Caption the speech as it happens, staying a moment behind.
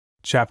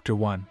Chapter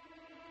 1.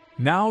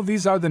 Now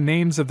these are the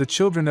names of the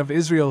children of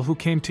Israel who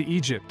came to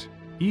Egypt.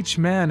 Each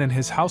man and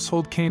his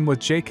household came with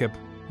Jacob: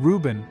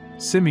 Reuben,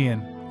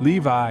 Simeon,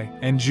 Levi,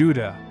 and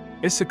Judah,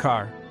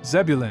 Issachar,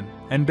 Zebulun,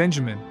 and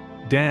Benjamin,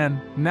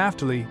 Dan,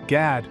 Naphtali,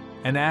 Gad,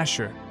 and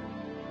Asher.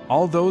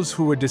 All those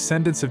who were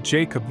descendants of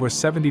Jacob were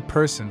 70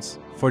 persons,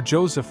 for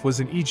Joseph was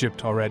in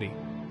Egypt already.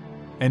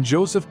 And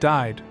Joseph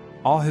died,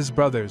 all his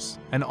brothers,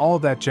 and all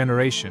that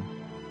generation.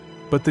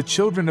 But the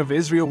children of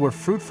Israel were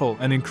fruitful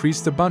and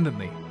increased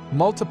abundantly,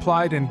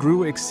 multiplied and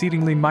grew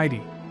exceedingly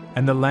mighty,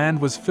 and the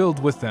land was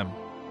filled with them.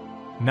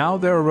 Now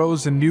there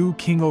arose a new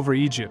king over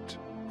Egypt,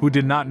 who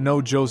did not know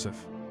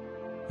Joseph.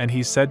 And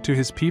he said to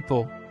his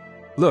people,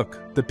 "Look,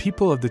 the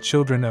people of the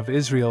children of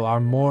Israel are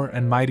more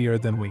and mightier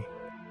than we.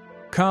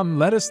 Come,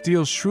 let us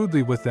deal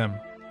shrewdly with them,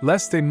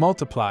 lest they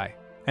multiply,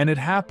 and it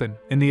happen,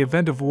 in the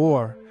event of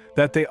war,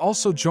 that they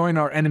also join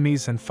our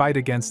enemies and fight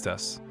against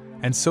us,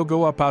 and so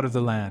go up out of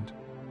the land."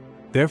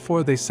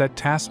 Therefore they set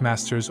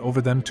taskmasters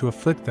over them to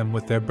afflict them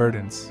with their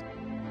burdens.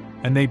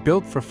 And they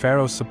built for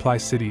Pharaoh supply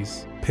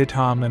cities,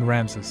 Pithom and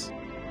Ramses.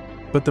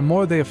 But the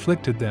more they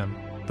afflicted them,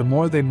 the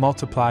more they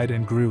multiplied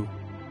and grew.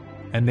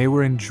 And they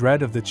were in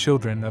dread of the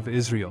children of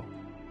Israel.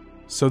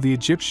 So the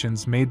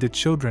Egyptians made the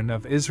children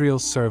of Israel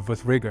serve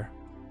with rigor.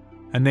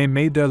 And they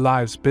made their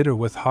lives bitter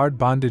with hard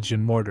bondage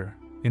in mortar,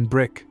 in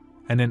brick,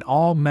 and in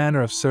all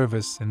manner of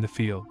service in the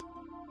field.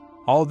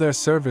 All their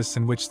service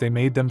in which they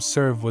made them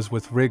serve was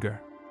with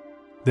rigor.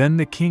 Then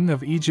the king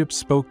of Egypt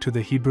spoke to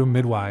the Hebrew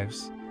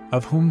midwives,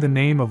 of whom the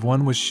name of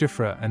one was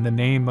Shiphrah and the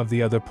name of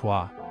the other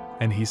Puah,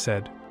 and he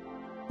said,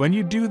 "When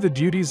you do the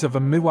duties of a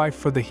midwife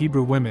for the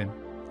Hebrew women,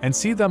 and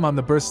see them on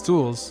the birth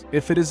stools,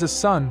 if it is a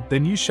son,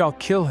 then you shall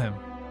kill him,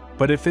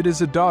 but if it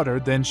is a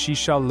daughter, then she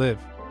shall live."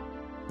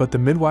 But the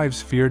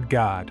midwives feared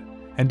God,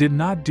 and did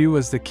not do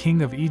as the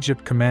king of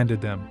Egypt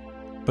commanded them,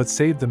 but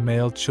saved the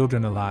male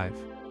children alive.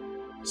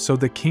 So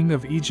the king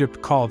of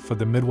Egypt called for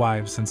the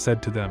midwives and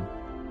said to them,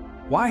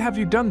 "Why have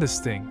you done this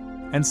thing,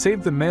 and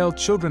saved the male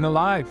children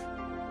alive?"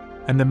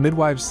 And the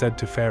midwives said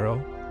to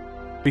Pharaoh,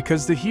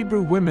 "Because the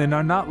Hebrew women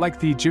are not like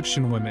the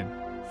Egyptian women,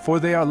 for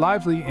they are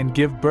lively and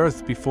give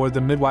birth before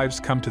the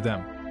midwives come to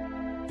them."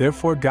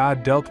 Therefore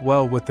God dealt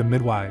well with the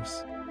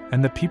midwives,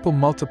 and the people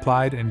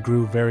multiplied and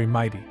grew very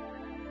mighty.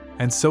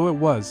 And so it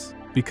was,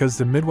 because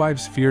the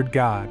midwives feared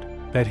God,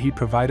 that he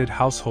provided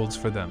households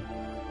for them.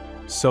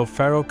 So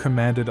Pharaoh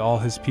commanded all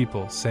his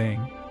people, saying,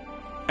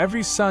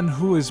 "Every son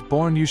who is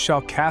born you shall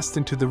cast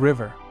into the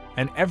river,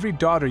 and every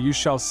daughter you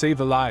shall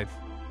save alive."